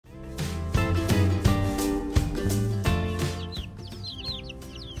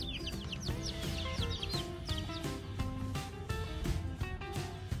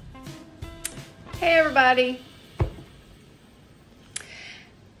Hey everybody.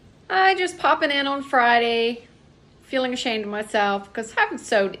 I just popping in on Friday, feeling ashamed of myself because I haven't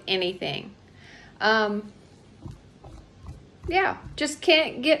sewed anything. Yeah, just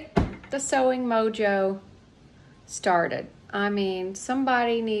can't get the sewing mojo started. I mean,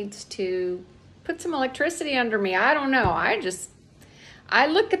 somebody needs to put some electricity under me. I don't know. I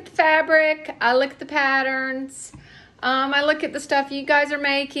look at the fabric, I look at the patterns, I look at the stuff you guys are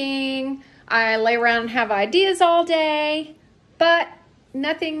making. I lay around and have ideas all day, but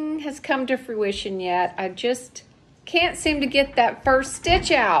nothing has come to fruition yet. I just can't seem to get that first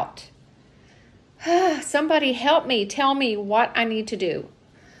stitch out. Somebody help me, tell me what I need to do.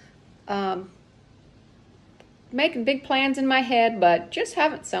 Making big plans in my head, but just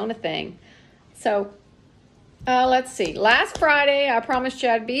haven't sewn a thing. So, let's see. Last Friday, I promised you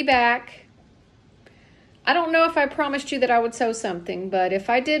I'd be back. I don't know if I promised you that I would sew something, but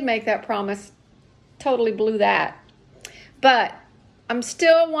if I did make that promise, totally blew that. But I'm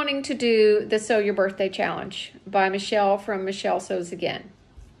still wanting to do the Sew Your Birthday Challenge by Michelle from Michelle Sews Again.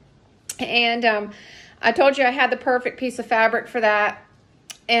 And I told you I had the perfect piece of fabric for that.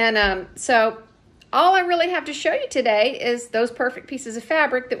 And so all I really have to show you today is those perfect pieces of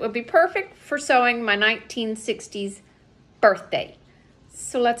fabric that would be perfect for sewing my 1960s birthday.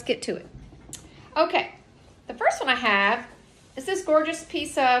 So let's get to it. Okay, the first one I have is this gorgeous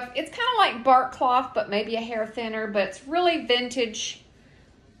piece of, it's kind of like bark cloth, but maybe a hair thinner, but it's really vintage,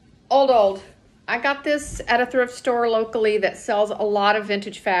 old. I got this at a thrift store locally that sells a lot of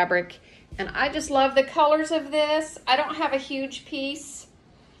vintage fabric, and I just love the colors of this. I don't have a huge piece.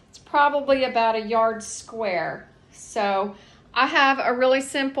 It's probably about a yard square. So I have a really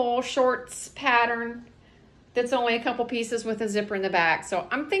simple shorts pattern that's only a couple pieces with a zipper in the back. So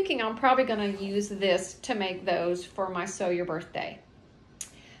I'm thinking I'm probably going to use this to make those for my Sew Your Birthday.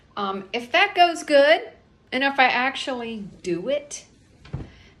 If that goes good, and if I actually do it,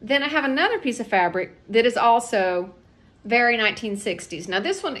 then I have another piece of fabric that is also very 1960s. Now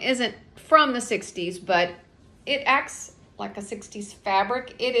this one isn't from the 60s, but it acts like a 60s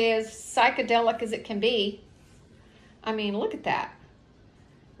fabric. It is psychedelic as it can be. I mean, look at that.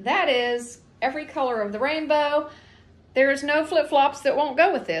 That is every color of the rainbow. There's no flip-flops that won't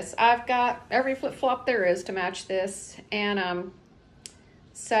go with this. I've got every flip-flop there is to match this. And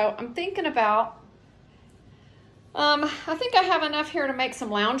so I'm thinking about, I think I have enough here to make some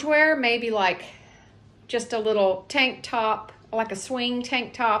loungewear, maybe like just a little tank top, like a swing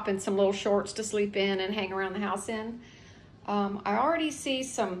tank top and some little shorts to sleep in and hang around the house in. I already see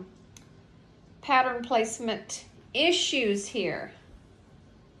some pattern placement issues here.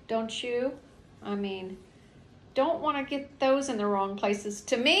 Don't you? I mean, don't want to get those in the wrong places.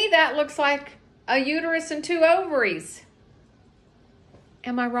 To me, that looks like a uterus and 2 ovaries.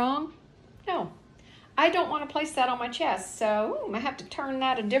 Am I wrong? No. I don't want to place that on my chest, so I have to turn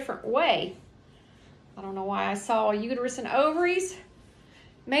that a different way. I don't know why I saw a uterus and ovaries.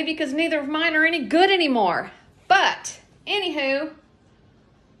 Maybe because neither of mine are any good anymore. But, anywho,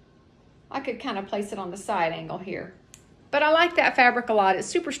 I could kind of place it on the side angle here. But I like that fabric a lot. It's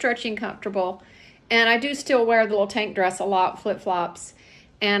super stretchy and comfortable. And I do still wear the little tank dress a lot, flip-flops.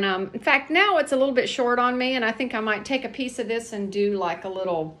 And in fact, now it's a little bit short on me, and I think I might take a piece of this and do like a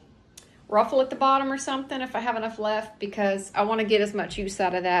little ruffle at the bottom or something if I have enough left, because I want to get as much use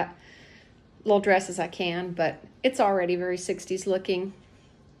out of that little dress as I can, but it's already very 60s looking.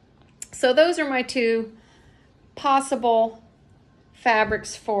 So those are my two possible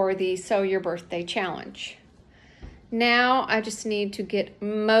fabrics for the Sew Your Birthday Challenge. Now I just need to get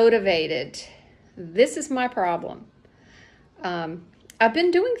motivated. This is my problem. I've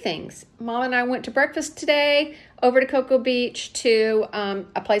been doing things. Mom and I went to breakfast today over to Cocoa Beach to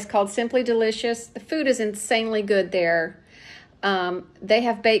a place called Simply Delicious. The food is insanely good there. They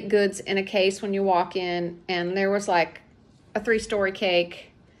have baked goods in a case when you walk in, and there was like a 3-story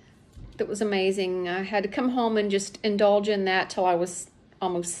cake that was amazing. I had to come home and just indulge in that till I was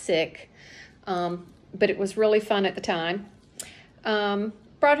almost sick. But it was really fun at the time.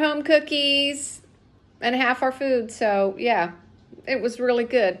 Brought home cookies and half our food. So yeah, it was really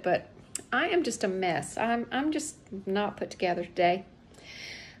good, but I am just a mess. I'm just not put together today.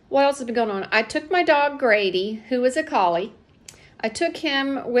 What else has been going on? I took my dog Grady, who is a collie. I took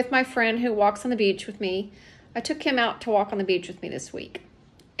him with my friend who walks on the beach with me. I took him out to walk on the beach with me this week.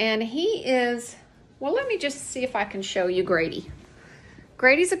 And he is, well, let me just see if I can show you Grady.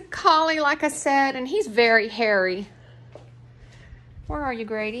 Grady's a collie, like I said, and he's very hairy. Where are you,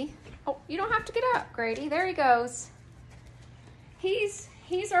 Grady? Oh, you don't have to get up, Grady. There he goes. He's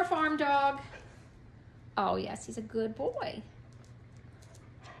our farm dog. Oh, yes, he's a good boy.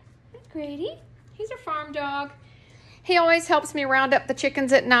 Grady, He's a farm dog. He always helps me round up the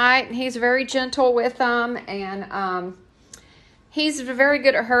chickens at night, and he's very gentle with them, and he's very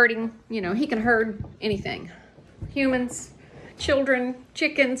good at herding. You know, he can herd anything. Humans, children,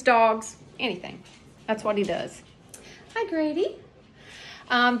 chickens, dogs, anything. That's what he does. Hi, Grady.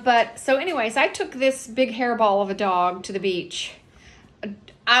 So anyways, I took this big hairball of a dog to the beach.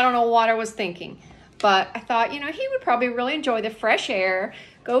 I don't know what I was thinking, but I thought, you know, he would probably really enjoy the fresh air,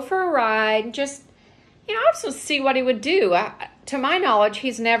 go for a ride, just, you know, I just want to see what he would do. To my knowledge,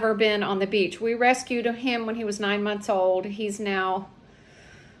 he's never been on the beach. We rescued him when he was 9 months old. He's now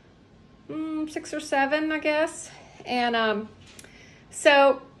 6 or 7, I guess. And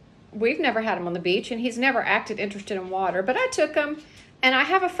so we've never had him on the beach, and he's never acted interested in water. But I took him, and I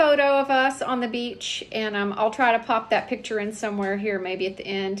have a photo of us on the beach, and I'll try to pop that picture in somewhere here, maybe at the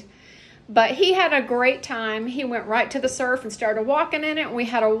end. But he had a great time. He went right to the surf and started walking in it, and we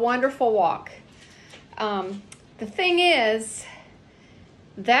had a wonderful walk. The thing is,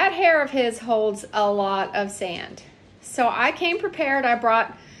 that hair of his holds a lot of sand. So I came prepared. I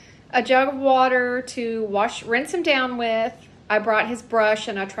brought a jug of water to rinse him down with. I brought his brush,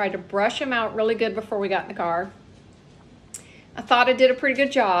 and I tried to brush him out really good before we got in the car. I thought I did a pretty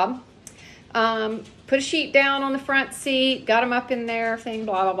good job. Put a sheet down on the front seat, got him up in there, blah,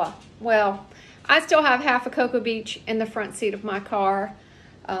 blah, blah. Well, I still have half a Cocoa Beach in the front seat of my car.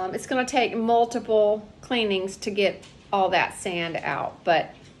 It's going to take multiple cleanings to get all that sand out,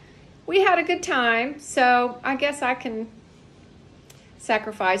 but we had a good time, so I guess I can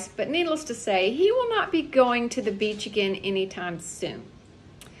sacrifice. But needless to say, he will not be going to the beach again anytime soon.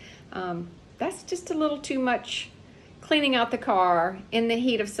 That's just a little too much cleaning out the car in the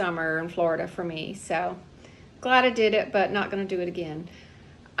heat of summer in Florida for me. So glad I did it, but not going to do it again.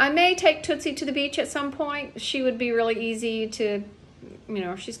 I may take Tootsie to the beach at some point. She would be really easy to, you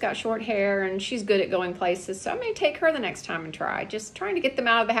know, she's got short hair and she's good at going places. So I may take her the next time and try. Just trying to get them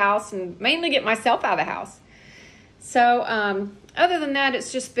out of the house and mainly get myself out of the house. So other than that,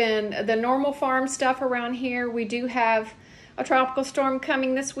 it's just been the normal farm stuff around here. We do have a tropical storm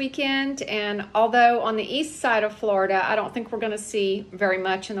coming this weekend, and although on the east side of Florida, I don't think we're going to see very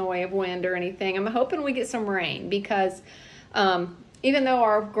much in the way of wind or anything. I'm hoping we get some rain because even though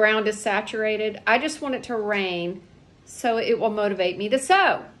our ground is saturated, I just want it to rain so it will motivate me to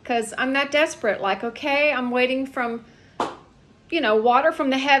sow, because I'm that desperate. Like, okay, I'm waiting from, you know, water from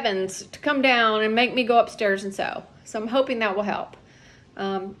the heavens to come down and make me go upstairs and sow. So I'm hoping that will help.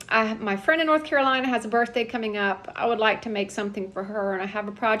 My friend in North Carolina has a birthday coming up. I would like to make something for her, and I have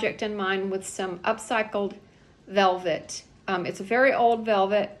a project in mind with some upcycled velvet. It's a very old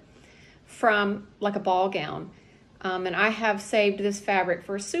velvet from like a ball gown. And I have saved this fabric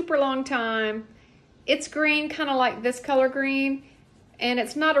for a super long time. It's green, kind of like this color green, and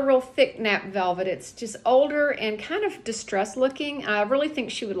it's not a real thick nap velvet. It's just older and kind of distressed looking. I really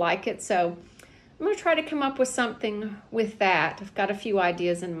think she would like it, so I'm going to try to come up with something with that. I've got a few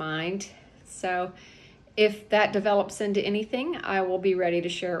ideas in mind. So if that develops into anything, I will be ready to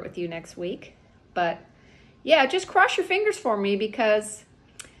share it with you next week. But yeah, just cross your fingers for me, because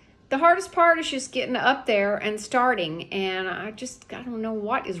the hardest part is just getting up there and starting. And I don't know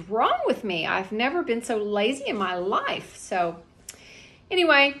what is wrong with me. I've never been so lazy in my life. So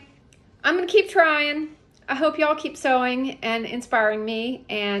anyway, I'm going to keep trying. I hope y'all keep sewing and inspiring me.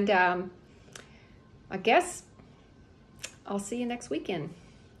 And I guess I'll see you next weekend.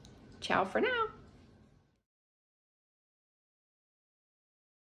 Ciao for now.